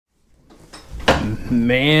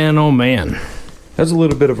Man, oh man. That's a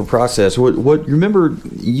little bit of a process. What you remember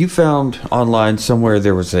you found online somewhere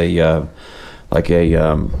there was a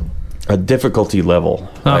difficulty level,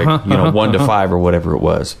 like 1 to 5 or whatever it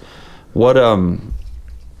was. What I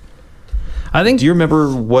think. Do you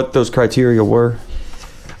remember what those criteria were?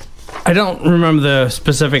 I don't remember the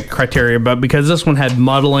specific criteria, but because this one had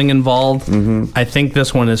muddling involved, I think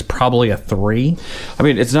this one is probably a 3. I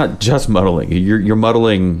mean, it's not just muddling. You're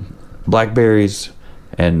muddling blackberries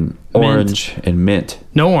and orange and mint.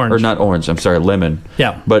 No orange. Or not orange, I'm sorry, lemon.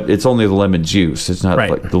 Yeah. But it's only the lemon juice. It's not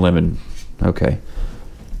like the lemon. Okay.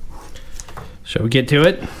 Shall we get to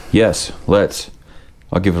it? Yes, let's.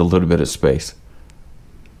 I'll give it a little bit of space.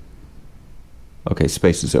 Okay,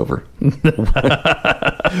 space is over.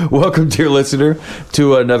 Welcome, dear listener,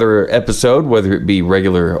 to another episode, whether it be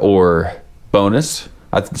regular or bonus.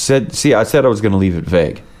 I said I was going to leave it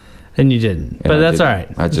vague. And you didn't. But that's all right.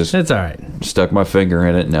 It's all right. Stuck my finger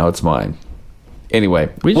in it, and now it's mine. Anyway.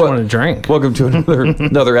 We just want to drink. Welcome to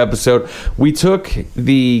another episode. We took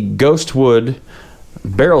the Ghostwood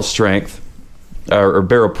barrel strength, or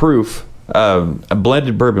barrel proof, a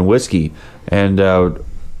blended bourbon whiskey, and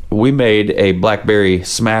we made a blackberry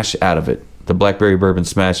smash out of it. The blackberry bourbon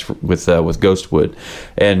smash with Ghostwood.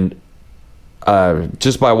 And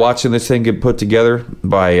just by watching this thing get put together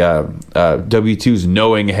by W2's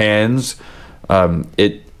knowing hands,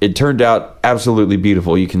 it turned out absolutely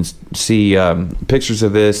beautiful. You can see pictures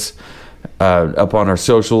of this up on our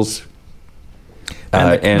socials.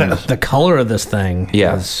 And the color of this thing.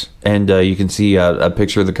 Yes. And you can see a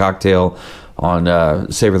picture of the cocktail on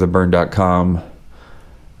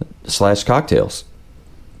savortheburn.com/cocktails.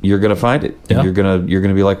 You're gonna find it. Yeah. You're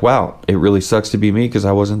gonna be like, wow, it really sucks to be me because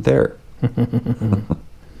I wasn't there.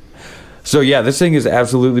 So yeah, this thing is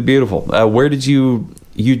absolutely beautiful. Where did you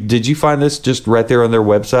find this? Just right there on their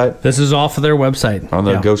website? This is off of their website. On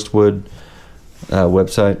the Ghostwood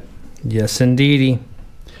website? Yes, indeedy.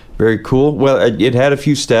 Very cool. Well, it had a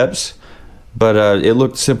few steps, but it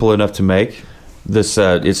looked simple enough to make. This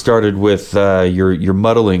it started with your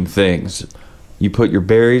muddling things. You put your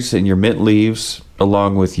berries and your mint leaves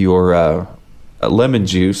along with your lemon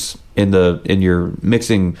juice in your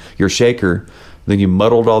mixing your shaker. Then you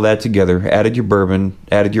muddled all that together, added your bourbon,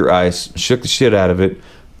 added your ice, shook the shit out of it,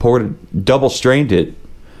 double strained it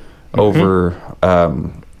over a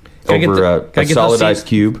solid ice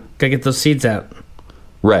cube. Gotta get those seeds out.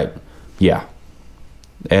 Right. Yeah.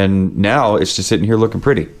 And now it's just sitting here looking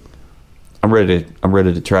pretty. I'm ready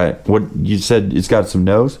to try it. What you said, it's got some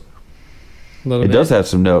nose? It does have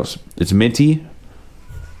some nose. It's minty,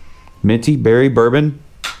 berry, bourbon.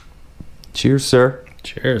 Cheers, sir.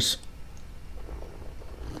 Cheers.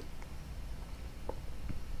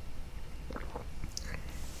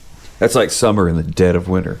 That's like summer in the dead of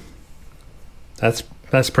winter. That's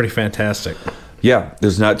pretty fantastic. Yeah,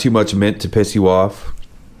 there's not too much mint to piss you off.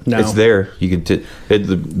 No. It's there. You can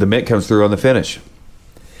the mint comes through on the finish.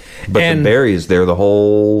 But the berry is there the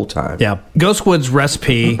whole time. Yeah. Ghostwood's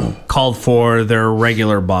recipe called for their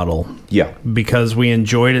regular bottle. Yeah. Because we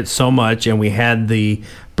enjoyed it so much and we had the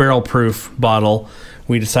barrel proof bottle,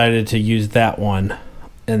 we decided to use that one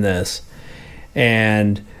in this.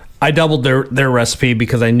 And I doubled their recipe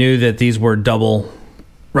because I knew that these were double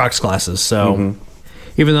rocks glasses. So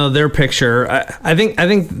even though their picture, I think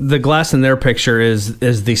the glass in their picture is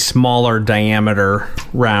the smaller diameter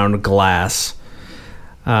round glass.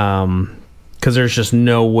 Because there's just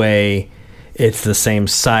no way it's the same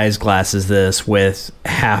size glass as this with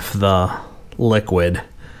half the liquid.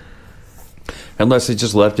 Unless they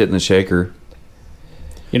just left it in the shaker.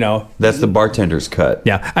 That's the bartender's cut.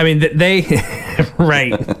 Yeah. I mean, they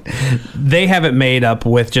right. They have it made up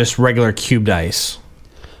with just regular cubed ice.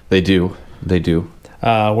 They do.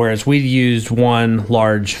 Whereas we used one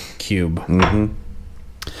large cube. Mm-hmm.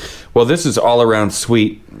 Well, this is all around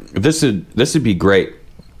sweet. This would be great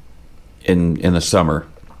in the summer.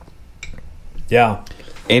 Yeah.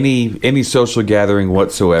 Any social gathering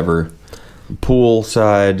whatsoever,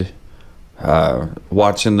 poolside,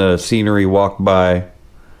 watching the scenery walk by.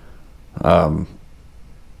 I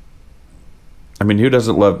mean, who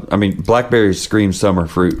doesn't love? I mean, blackberries scream summer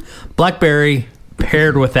fruit. Blackberry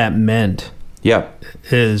paired with that mint. Yeah,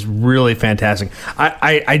 is really fantastic.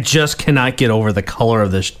 I just cannot get over the color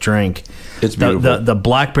of this drink. It's beautiful. The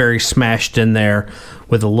blackberry smashed in there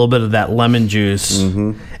with a little bit of that lemon juice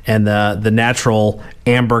and the natural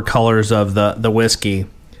amber colors of the whiskey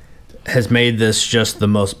has made this just the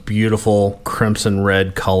most beautiful crimson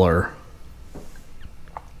red color.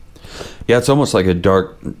 Yeah, it's almost like a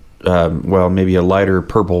dark, maybe a lighter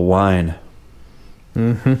purple wine.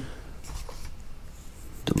 Mm-hmm.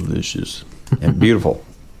 Delicious. and beautiful.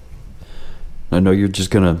 I know you're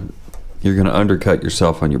gonna undercut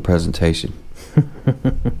yourself on your presentation.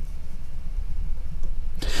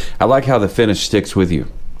 I like how the finish sticks with you.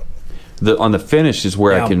 On the finish is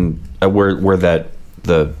where I can where that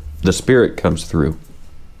the spirit comes through.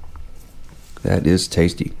 That is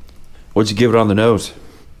tasty. What'd you give it on the nose?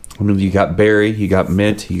 I mean, you got berry, you got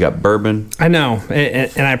mint, you got bourbon. I know,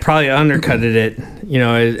 and I probably undercutted it,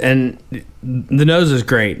 and the nose is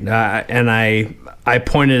great, and I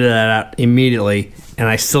pointed that out immediately, and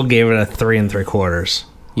I still gave it a 3 3/4.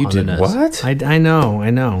 You did what? I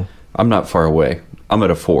know. I'm not far away. I'm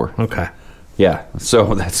at a 4. Okay. Yeah,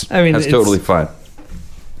 so that's totally fine.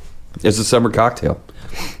 It's a summer cocktail.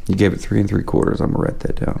 You gave it 3 3/4. I'm gonna write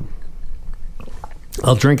that down.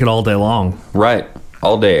 I'll drink it all day long. Right.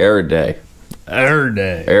 All day, every day. Every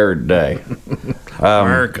day. Every day.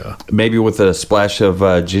 America. Maybe with a splash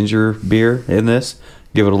of ginger beer in this.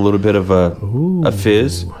 Give it a little bit of a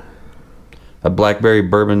fizz. A blackberry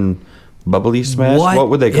bourbon bubbly smash. What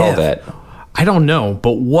would they call that? I don't know,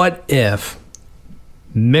 but what if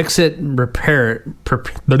mix it, prepare it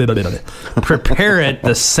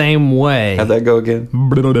the same way. How'd that go again?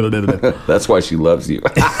 That's why she loves you.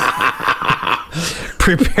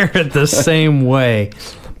 Prepare it the same way,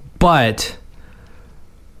 but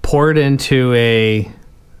pour it into a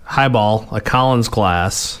highball, a Collins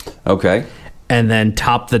glass. Okay. And then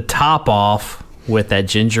top the top off with that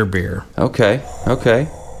ginger beer. Okay. I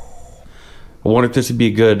wonder if this would be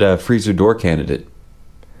a good freezer door candidate.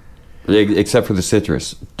 Except for the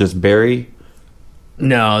citrus. Does berry?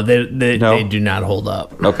 No, they do not hold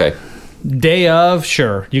up. Okay. Day of,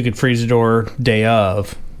 sure. You could freeze the door day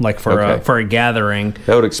of. Like for a gathering.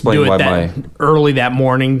 That would explain why early that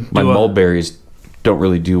morning. My mulberries don't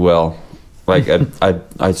really do well. Like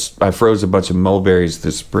I froze a bunch of mulberries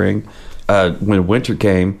this spring. When winter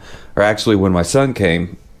came, or actually when my son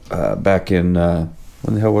came, back in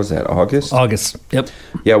when the hell was that? August. Yep.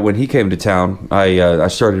 Yeah, when he came to town, I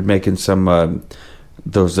started making some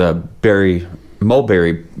those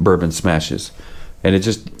mulberry bourbon smashes, and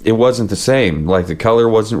it wasn't the same. Like the color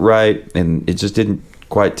wasn't right, and it just didn't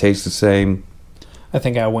quite taste the same. I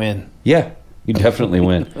think I win. Yeah, you definitely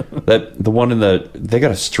win. The one they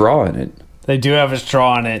got a straw in it. They do have a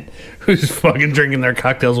straw in it. Who's fucking drinking their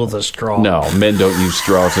cocktails with a straw? No, men don't use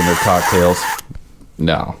straws in their cocktails.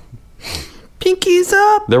 No. Pinkies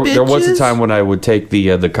up, There was a time when I would take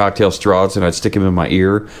the cocktail straws and I'd stick them in my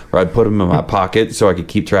ear, or I'd put them in my pocket so I could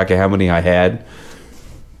keep track of how many I had,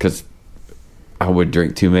 because I would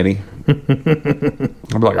drink too many.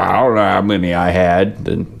 I'm like, I don't know how many I had.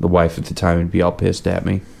 Then the wife at the time would be all pissed at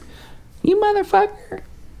me. You motherfucker.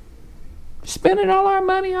 Spending all our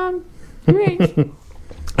money on drinks.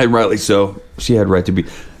 And rightly so. She had right to be.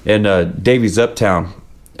 And Davy's Uptown,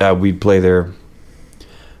 we'd play there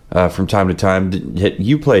from time to time.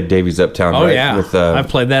 You played Davy's Uptown, right? Yeah. I've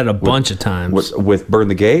played that a bunch of times. With Burn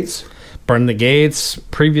the Gates? Burn the Gates,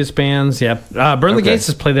 previous bands, yeah. Burn the Gates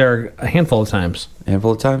has played there a handful of times.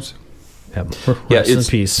 Handful of times? Yep. Rest in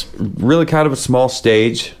peace. Really kind of a small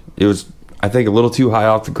stage. It was, I think, a little too high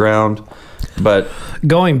off the ground. But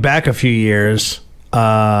going back a few years,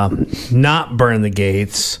 not Burn the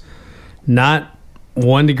Gates, not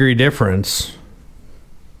 1 Degree Difference.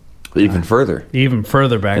 Even further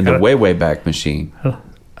back. In the way back machine.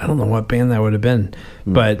 I don't know what band that would have been.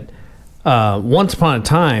 But once upon a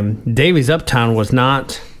time, Davy's Uptown was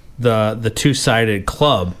not the two-sided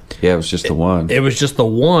club. Yeah, it was just the one. It was just the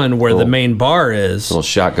one where the main bar is. Little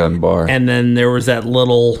shotgun bar. And then there was that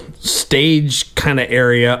little stage kind of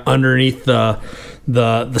area underneath the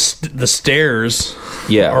stairs.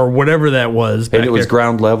 Yeah. Or whatever that was. And it was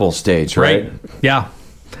ground level stage, right? Yeah.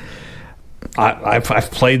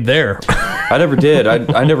 I've played there. I never did.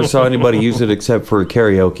 I never saw anybody use it except for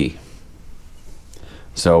karaoke.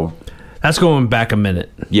 So that's going back a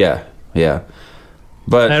minute. Yeah.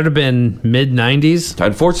 But that would have been mid-90s.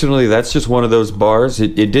 Unfortunately, that's just one of those bars.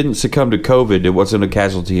 It didn't succumb to COVID. It wasn't a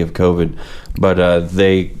casualty of COVID, but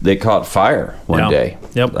they caught fire one day.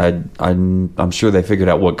 Yep. I'm sure they figured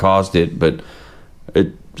out what caused it, but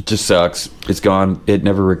it just sucks. It's gone. It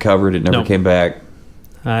never recovered. It never came back.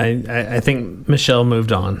 I think Michelle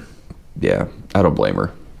moved on. Yeah, I don't blame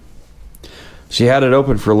her. She had it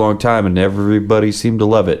open for a long time, and everybody seemed to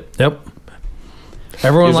love it. Yep.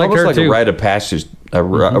 Everyone liked her, like too. A rite of passage. A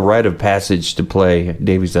rite of passage to play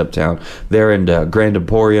Davy's Uptown. There in Grand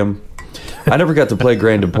Emporium. I never got to play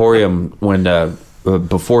Grand Emporium when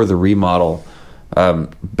before the remodel.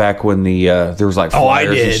 Back when there was like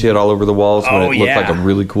flyers and shit all over the walls when it looked like a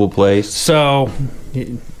really cool place. So,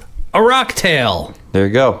 a Rocktail. There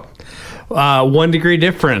you go. 1 degree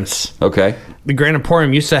difference. Okay. The Grand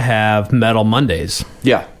Emporium used to have Metal Mondays.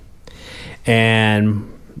 Yeah.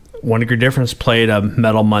 And 1 degree difference played a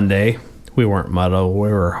Metal Monday. We weren't metal, we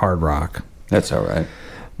were hard rock. That's all right.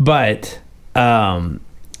 But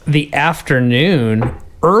the afternoon,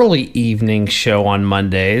 early evening show on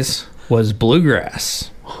Mondays was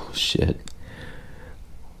bluegrass. Oh, shit.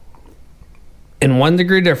 In 1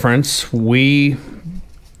 degree difference, we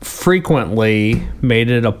frequently made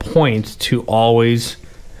it a point to always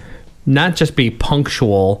not just be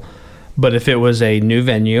punctual, but if it was a new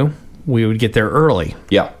venue, we would get there early.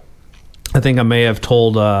 Yeah. I think I may have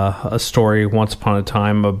told a story once upon a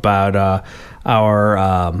time about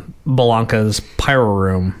our Belanca's Pyro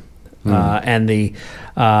Room and the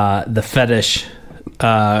fetish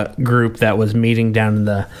group that was meeting down in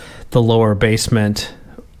the lower basement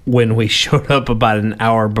when we showed up about an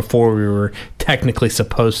hour before we were technically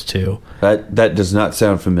supposed to. That does not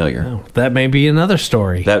sound familiar. Oh, that may be another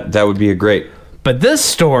story. That would be a great But this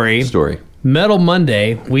story, Metal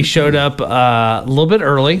Monday, we showed up a little bit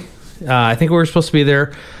early. I think we were supposed to be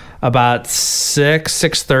there about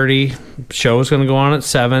 6:30. Show was going to go on at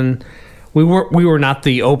 7. We were not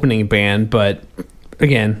the opening band, but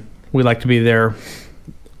again, we like to be there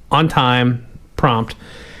on time, prompt.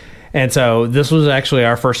 And so this was actually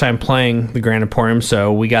our first time playing the Grand Emporium,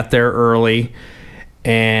 so we got there early,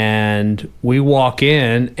 and we walk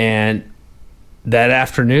in, and that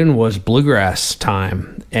afternoon was bluegrass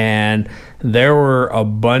time, and there were a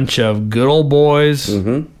bunch of good old boys,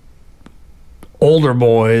 older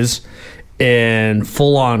boys, in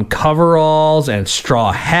full-on coveralls and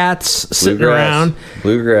straw hats sitting around.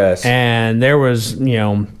 Bluegrass. And there was,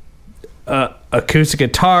 acoustic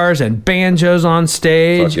guitars and banjos on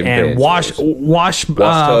stage. Fucking and banjos. wash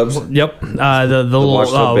tubs. Yep. The little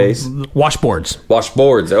washtub bass. washboards.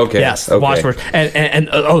 Washboards. Okay. Yes. Okay. Washboards. And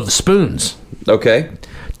the spoons. Okay.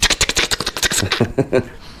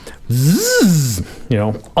 Zzz,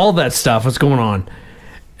 all that stuff was going on.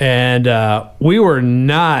 And we were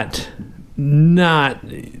not, that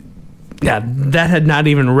had not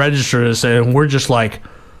even registered us. And we're just like,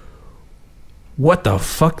 what the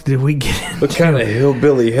fuck did we get into? What kind of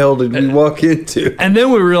hillbilly hell did we walk into? And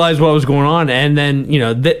then we realized what was going on. And then,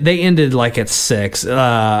 they ended like at 6.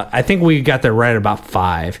 I think we got there right about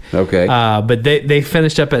 5. Okay. But they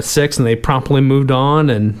finished up at 6 and they promptly moved on,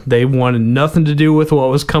 and they wanted nothing to do with what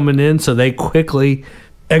was coming in. So they quickly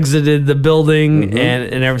exited the building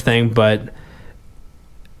and everything. But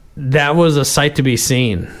that was a sight to be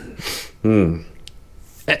seen.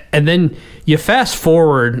 And then you fast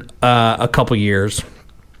forward a couple years.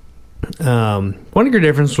 1 degree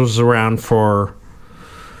difference was around for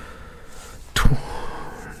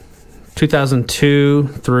 2002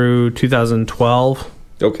 through 2012.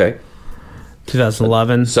 Okay.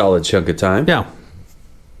 2011. Solid chunk of time. Yeah.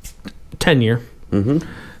 10 year.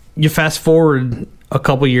 You fast forward a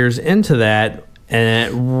couple years into that,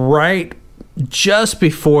 and right just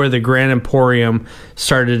before the Grand Emporium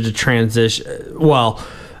started to transition,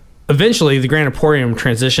 eventually the Grand Emporium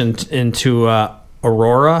transitioned into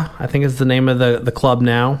Aurora, I think is the name of the club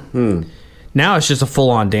now. Now it's just a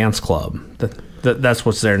full-on dance club. That's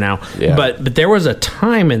what's there now. Yeah. But there was a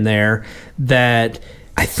time in there that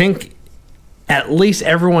I think at least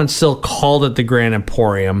everyone still called it the Grand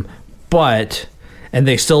Emporium, and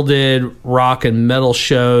they still did rock and metal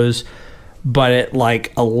shows. But at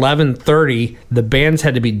like 11:30, the bands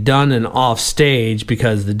had to be done and off stage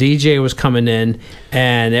because the DJ was coming in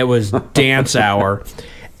and it was dance hour.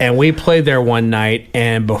 And we played there one night,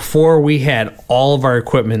 and before we had all of our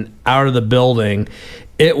equipment out of the building,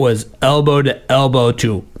 it was elbow to elbow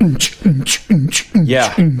to.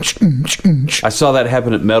 Yeah. I saw that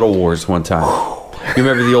happen at Metal Wars one time. You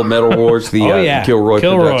remember the old Metal Wars? The Kilroy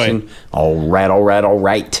production? All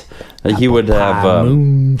right. He would have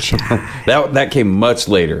that came much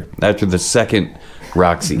later, after the second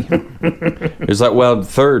Roxy. It was like,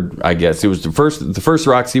 third, I guess. It was the first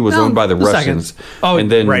Roxy was owned by the Russians. Second. Oh,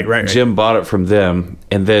 and then right. Jim bought it from them,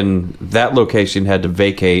 and then that location had to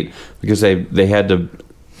vacate because they had to,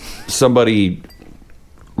 somebody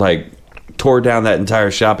like tore down that entire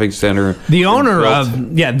shopping center. The owner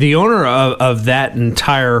of that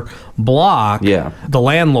entire block, the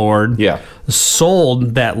landlord,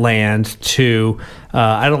 sold that land to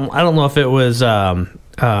I don't know if it was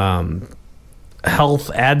Health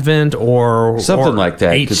Advent or something like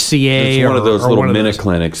that. HCA. It's one of those little mini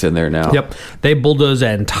clinics in there now. Yep, they bulldozed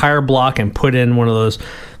that entire block and put in one of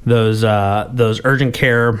those urgent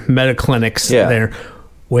care meta clinics there,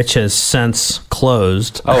 which has since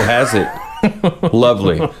closed. Oh, has it?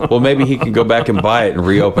 Lovely. Well, maybe he can go back and buy it and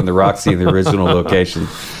reopen the Roxy in the original location.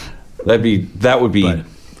 That would be. But-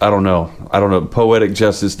 I don't know. Poetic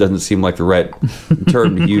justice doesn't seem like the right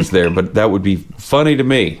term to use there, but that would be funny to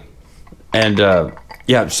me. And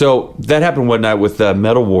yeah, so that happened one night with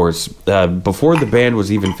Metal Wars. Before the band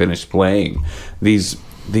was even finished playing, these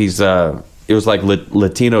it was like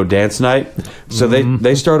Latino dance night. So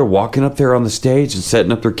they started walking up there on the stage and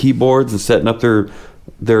setting up their keyboards and setting up their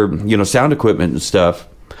sound equipment and stuff.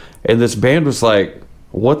 And this band was like,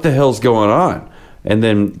 "What the hell's going on?" And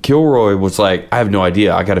then Kilroy was like, "I have no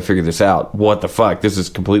idea. I got to figure this out. What the fuck? This is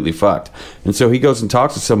completely fucked." And so he goes and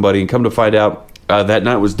talks to somebody, and come to find out that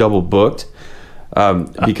night was double booked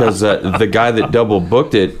because the guy that double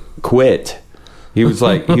booked it quit. He was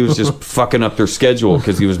just fucking up their schedule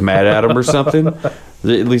because he was mad at them or something. At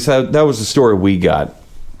least that was the story we got.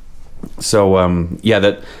 So yeah,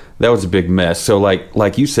 that was a big mess. So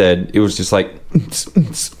like you said, it was just like,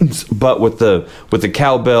 but with the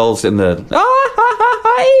cowbells and the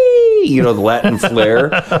the Latin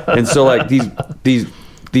flair. And so like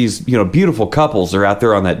these beautiful couples are out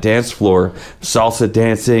there on that dance floor, salsa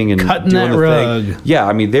dancing and cutting doing that the rug. thing. Yeah,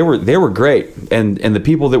 I mean they were great. And the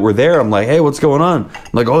people that were there, I'm like, "Hey, what's going on?" I'm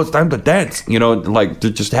like, "Oh, it's time to dance." Like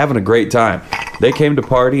they're just having a great time. They came to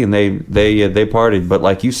party and they partied. But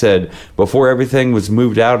like you said, before everything was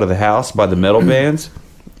moved out of the house by the metal bands,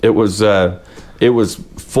 it was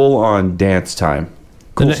full on dance time.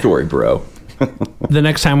 Cool story, bro. The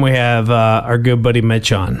next time we have our good buddy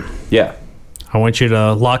Mitch on, Yeah. I want you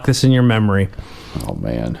to lock this in your memory Oh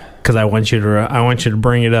man. because I want you to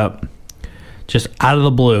bring it up just out of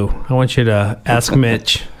the blue. I want you to ask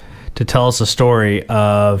Mitch to tell us a story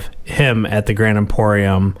of him at the Grand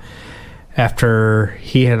Emporium after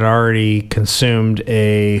he had already consumed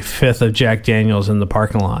a fifth of Jack Daniels in the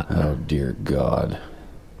parking lot. Oh dear God.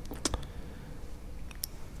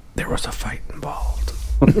 There was a fight involved.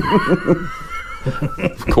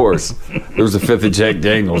 Of course. There was a fifth of Jack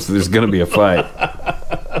Daniels. So there's going to be a fight.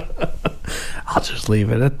 I'll just leave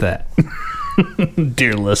it at that.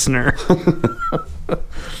 Dear listener.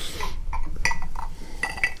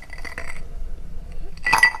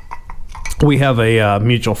 We have a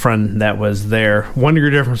mutual friend that was there. One Degree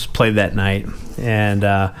Difference played that night. And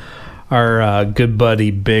our good buddy,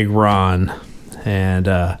 Big Ron. And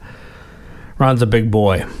Ron's a big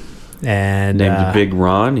boy. And Named Big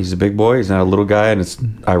Ron. He's a big boy. He's not a little guy, and it's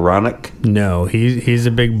ironic. No, he's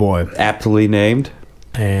a big boy. Aptly named.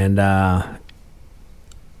 And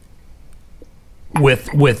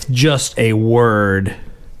with just a word,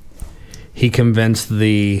 he convinced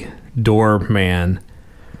the doorman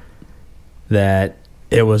that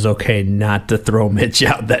it was okay not to throw Mitch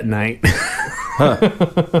out that night.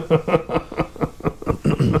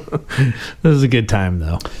 This is a good time,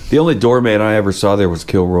 though. The only doorman I ever saw there was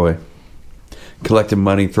Kilroy. Collecting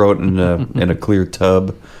money, throw it in a clear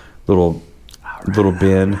tub, little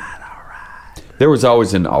bin. There was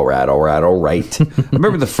always an all right. I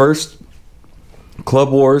remember the first Club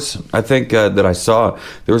Wars, I think, that I saw.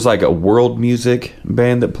 There was like a world music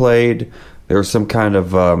band that played. There was some kind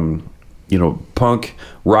of punk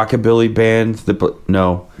rockabilly band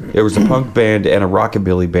no, there was a punk band and a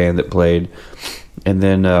rockabilly band that played. And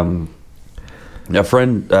then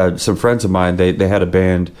some friends of mine, they had a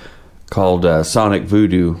band called Sonic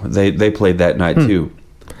Voodoo. They played that night too.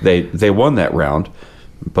 They won that round,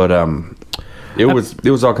 but it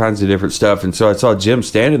was all kinds of different stuff. And so I saw Jim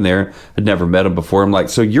standing there. I'd never met him before. I'm like,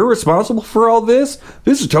 "So you're responsible for all this?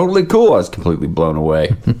 This is totally cool." I was completely blown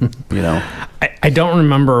away. I don't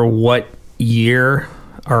remember what year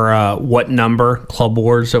or what number Club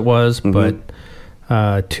Wars it was, but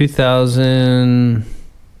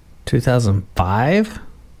 2005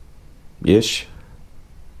 ish.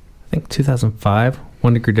 I think 2005.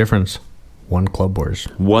 1 Degree Difference. Won Club Wars.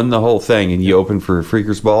 Won the whole thing, and you opened for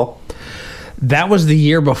Freakers Ball. That was the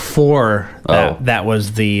year before that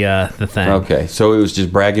was the thing. Okay, so it was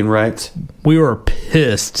just bragging rights. We were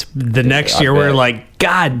pissed. The next year, we were like,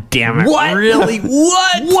 "God damn it! What? Really?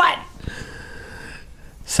 What?"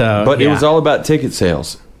 So, but it was all about ticket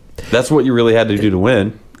sales. That's what you really had to do to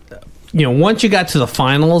win. Once you got to the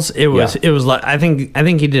finals, it was like I think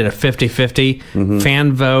he did a 50-50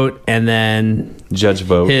 fan vote and then judge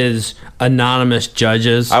vote. His anonymous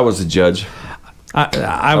judges. I was a judge.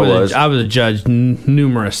 I was a judge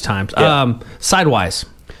numerous times. Yeah. Sidewise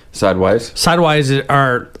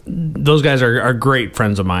those guys are great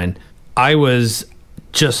friends of mine. I was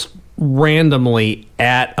just randomly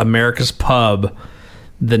at America's Pub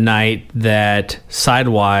the night that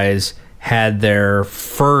Sidewise had their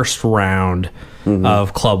first round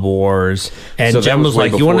of Club Wars, and so Jim was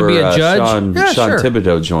like, "You want to be a judge?" Sean Sure.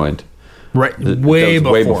 Thibodeau joined. Right, That way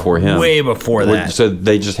was before him. Way before that. So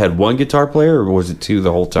they just had one guitar player, or was it two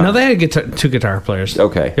the whole time? No, they had two guitar players.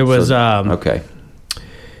 Okay. It was okay.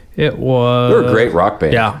 It was. They're a great rock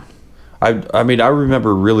band. Yeah. I mean, I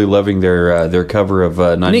remember really loving their cover of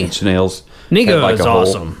Nine Inch Nails. Nico Had, like, is a whole-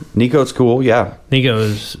 awesome. Nico's cool, yeah. Nico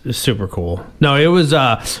is super cool. No, it was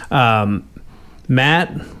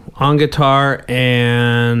Matt on guitar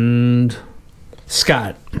and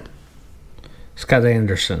Scott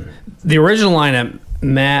Anderson. The original lineup,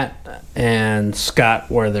 Matt and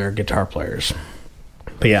Scott were their guitar players.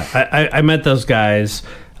 But yeah, I met those guys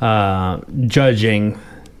judging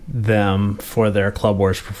them for their Club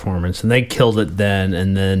Wars performance, and they killed it then.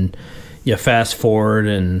 And then you fast forward,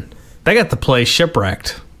 and they got to play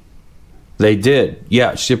Shipwrecked. They did,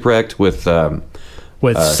 yeah. Shipwrecked with Seven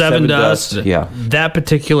Dust. Yeah, that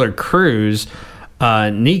particular cruise,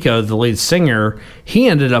 Nico, the lead singer, he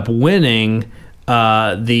ended up winning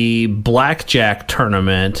the blackjack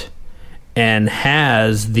tournament and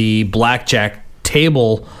has the blackjack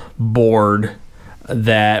table board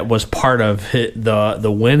that was part of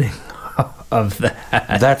the winning of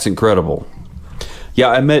that. That's incredible. Yeah,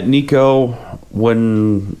 I met Nico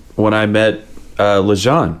when I met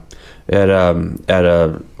Lejean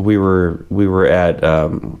we were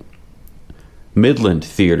at Midland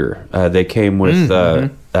Theater. They came with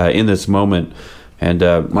In This Moment, and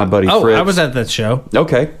my buddy Fritz. I was at that show.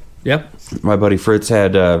 Okay. Yep. My buddy Fritz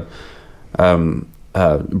had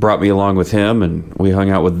brought me along with him, and we hung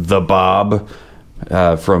out with the Bob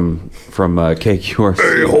from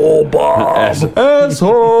KQRC. A-hole Bob.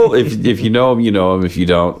 Asshole. If you know him, you know him. If you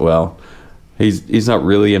don't, well, he's not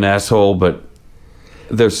really an asshole, but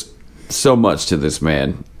there's so much to this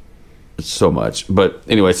man, so much. But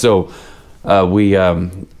anyway, so we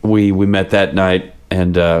met that night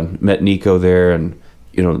and met Nico there, and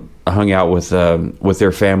hung out with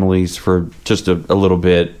their families for just a little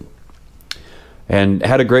bit, and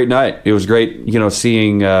had a great night. It was great,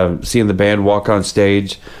 seeing the band walk on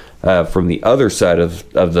stage from the other side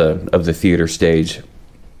of the theater stage,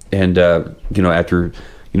 and after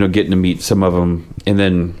getting to meet some of them, and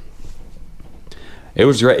then it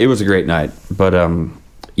was great. It was a great night. But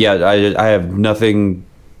yeah, I have nothing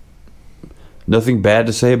bad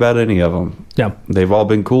to say about any of them. Yeah, they've all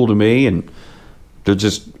been cool to me, and they're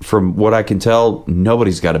just, from what I can tell,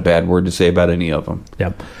 nobody's got a bad word to say about any of them.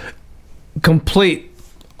 Yep. Complete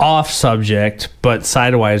off subject, but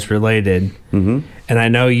sidewise related. Mm-hmm. And I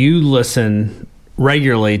know you listen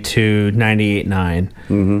regularly to 98.9.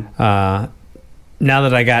 Mm-hmm. Now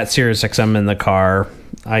that I got SiriusXM in the car,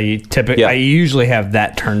 I usually have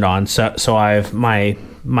that turned on. So I've my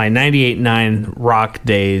 98.9 rock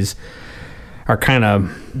days are kind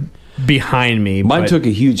of behind me. Mine took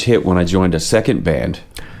a huge hit when I joined a second band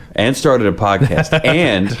and started a podcast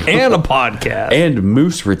and a podcast. And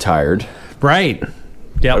Moose retired. Right.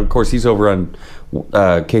 Yeah. Of course, he's over on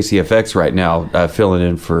KCFX right now, filling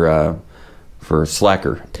in for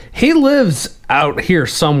Slacker. He lives out here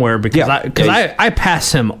somewhere because I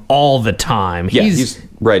pass him all the time. Yeah, he's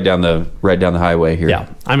right down the highway here. Yeah,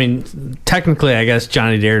 I mean, technically, I guess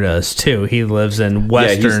Johnny Dare does too. He lives in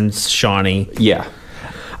Western Shawnee. Yeah,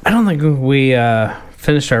 I don't think we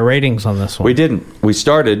finished our ratings on this one. We didn't. We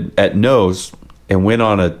started at nose and went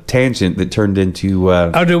on a tangent that turned into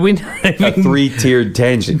a 3-tiered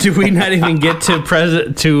tangent. Do we not even get to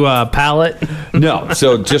palate? No.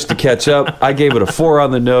 So just to catch up, I gave it a 4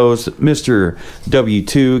 on the nose. Mr.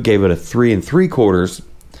 W2 gave it a 3 3/4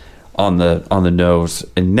 on the nose,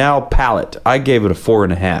 and now palate, I gave it a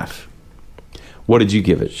 4.5. What did you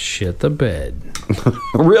give it? Shit the bed.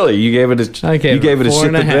 Really? You gave it a shit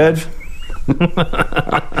the bed?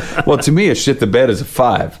 Well, to me, a shit the bed is a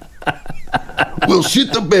 5. Well,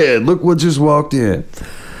 shit the bed. Look what just walked in.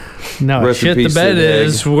 No, Rest shit the bed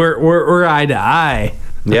is we're eye to eye.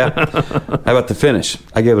 Yeah. How about the finish?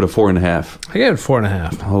 I gave it a 4.5. I gave it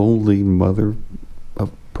 4.5. Holy mother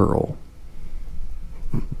of pearl.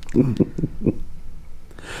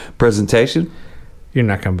 Presentation? You're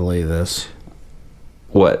not gonna believe this.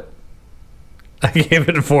 What? I gave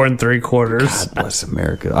it a 4 3/4. God bless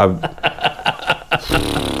America.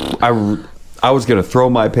 I was going to throw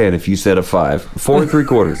my pen if you said a 5. 4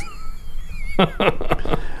 3/4.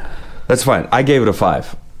 That's fine. I gave it a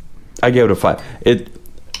 5.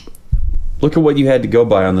 Look at what you had to go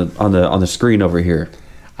by on the screen over here.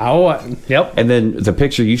 Oh, yep. And then the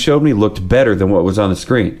picture you showed me looked better than what was on the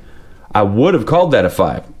screen. I would have called that a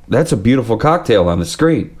 5. That's a beautiful cocktail on the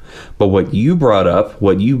screen. But what you brought up,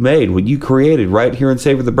 what you made, what you created right here in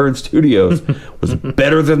Savor the Burn Studios was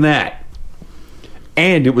better than that.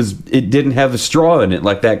 And it didn't have the straw in it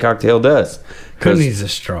like that cocktail does. Who needs a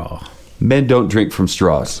straw? Men don't drink from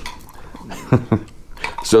straws.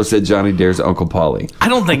 So said Johnny Dare's Uncle Polly. I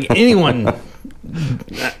don't think anyone...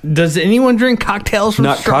 Does anyone drink cocktails from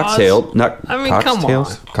straws? Not cocktails. Come on.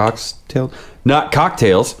 Cocktails. Not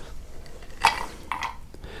cocktails.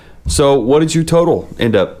 So what did your total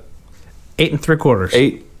end up? 8 3/4.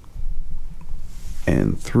 8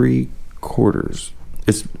 3/4.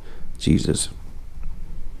 It's Jesus.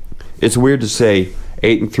 It's weird to say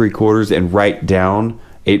 8 3/4 and write down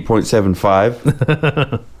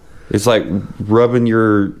 8.75. It's like rubbing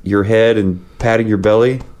your head and patting your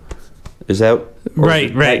belly. Is that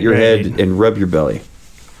right? Pat your head and rub your belly.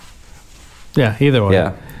 Yeah, either way.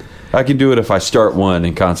 Yeah, I can do it if I start one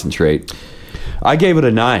and concentrate. I gave it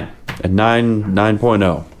a 9, a 9.0.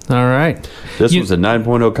 All right. This was a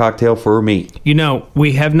 9.0 cocktail for me. You know,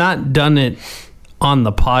 we have not done it on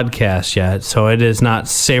the podcast yet, so it is not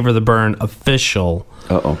Savor the Burn official.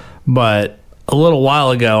 Uh-oh. But a little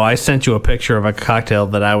while ago, I sent you a picture of a cocktail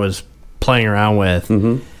that I was playing around with,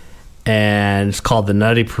 and it's called the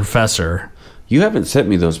Nutty Professor. You haven't sent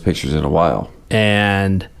me those pictures in a while.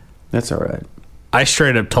 And that's all right. I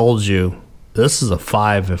straight up told you, this is a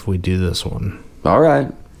 5 if we do this one. All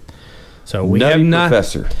right. So we Nutty have not.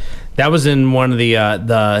 Professor. That was in one of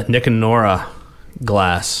the Nick and Nora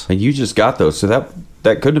glass. And you just got those, so that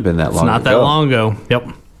couldn't have been that long ago. Not that long ago. Yep.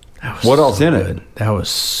 What else in it? That was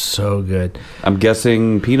so good. I'm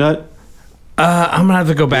guessing peanut? I'm going to have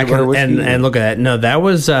to go back and look at that. No, that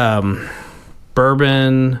was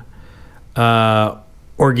bourbon,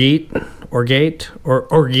 orgeat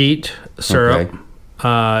syrup.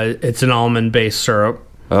 Okay. It's an almond-based syrup.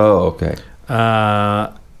 Oh, okay.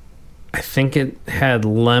 I think it had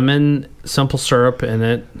lemon simple syrup in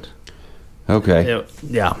it. Okay.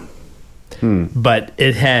 Yeah. But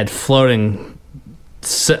it had floating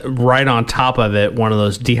right on top of it one of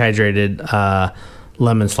those dehydrated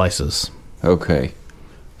lemon slices. Okay.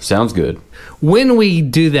 Sounds good. When we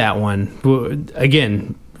do that one,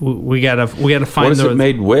 again, we gotta find. What is it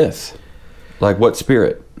made with? Like what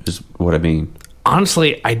spirit is what I mean.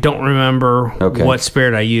 Honestly, I don't remember what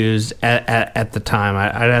spirit I used at the time.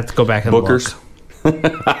 I'd have to go back and Booker's? look.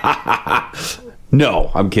 No,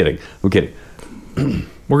 I'm kidding.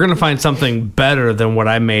 We're gonna find something better than what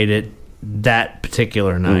I made it that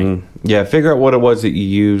particular night. Yeah, figure out what it was that you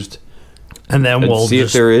used, and then we'll see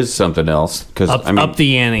if there is something else. Because up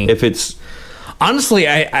the ante. If it's honestly,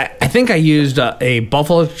 I think I used a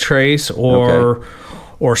Buffalo Trace or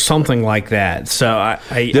something like that. So I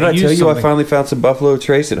did I tell you I finally found some Buffalo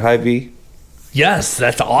Trace at Hy-Vee? Yes,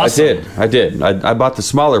 that's awesome. I did. I bought the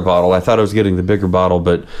smaller bottle. I thought I was getting the bigger bottle,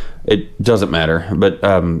 but it doesn't matter. But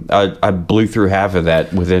I blew through half of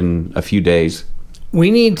that within a few days. We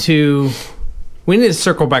need to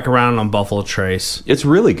circle back around on Buffalo Trace. It's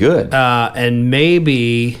really good. And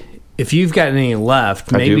maybe if you've got any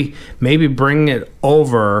left, maybe bring it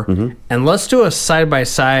over and let's do a side by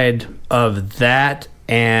side of that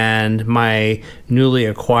and my newly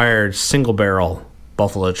acquired single barrel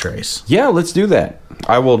Buffalo Trace. Yeah, let's do that.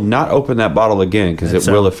 I will not open that bottle again because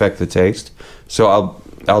it will affect the taste. So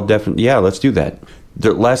I'll definitely, let's do that.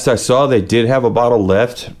 The last I saw, they did have a bottle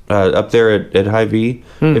left up there at Hy-Vee.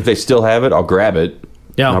 If they still have it, I'll grab it.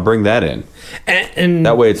 Yeah, and I'll bring that in. And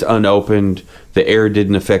that way, it's unopened. The air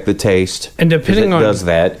didn't affect the taste. And depending on does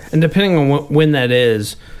that, and depending on when that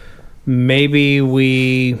is, maybe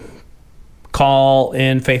we call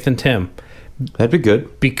in Faith and Tim. That'd be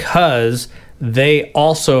good because they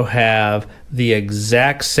also have the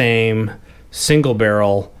exact same single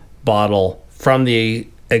barrel bottle from the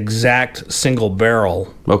exact single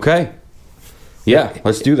barrel. Okay. Yeah,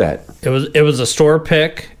 let's do that. It was a store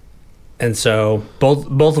pick, and so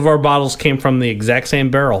both of our bottles came from the exact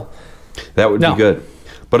same barrel. That would be good.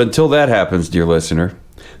 But until that happens, dear listener,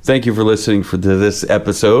 thank you for listening to this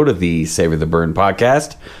episode of the Savor the Burn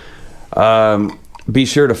podcast. Be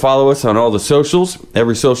sure to follow us on all the socials.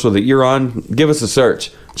 Every social that you're on, give us a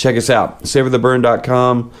search. Check us out.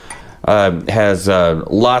 SavorTheBurn.com has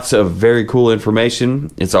lots of very cool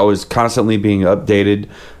information. It's always constantly being updated.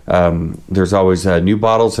 There's always new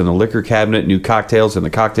bottles in the liquor cabinet, new cocktails in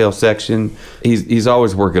the cocktail section. He's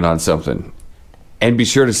always working on something. And be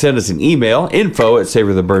sure to send us an email,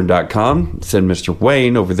 info@SavorTheBurn.com. Send Mr.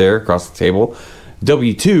 Wayne over there across the table,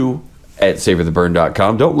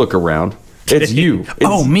 W2@SavorTheBurn.com. Don't look around. It's you.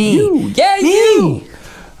 It's me. You. Yeah, you.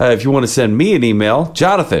 If you want to send me an email,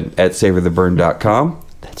 Jonathan@SavorTheBurn.com.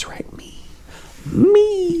 That's right, me.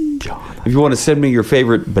 Jonathan. If you want to send me your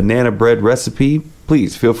favorite banana bread recipe,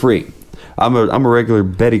 please feel free. I'm a regular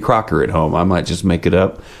Betty Crocker at home. I might just make it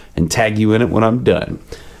up and tag you in it when I'm done.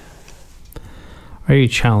 All Are you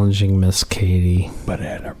challenging Miss Katie?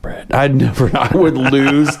 Banana bread. I would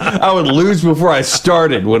lose. I would lose before I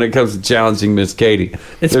started when it comes to challenging Miss Katie.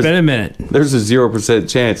 It's been a minute. There's a 0%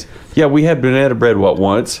 chance. Yeah, we had banana bread,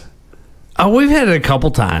 once? Oh, we've had it a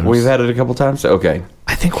couple times. We've had it a couple times? Okay.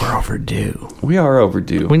 I think we're overdue. We are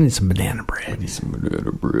overdue. We need some banana bread. We need some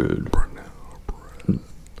banana bread.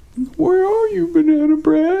 Where are you, banana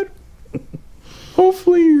bread?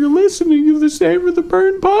 Hopefully you're listening to the Savor the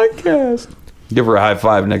Burn podcast. Give her a high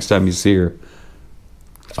five next time you see her.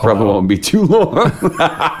 It probably won't be too long.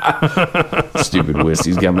 Stupid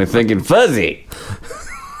whiskey's got me thinking fuzzy.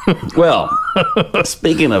 Well,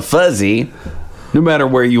 speaking of fuzzy, no matter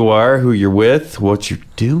where you are, who you're with, what you're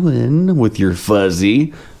doing with your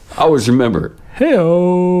fuzzy, always remember,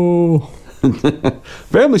 Hey-o.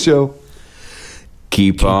 family show.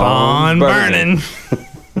 Keep on burning.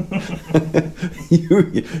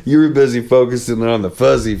 You were busy focusing on the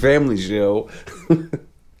fuzzy family show.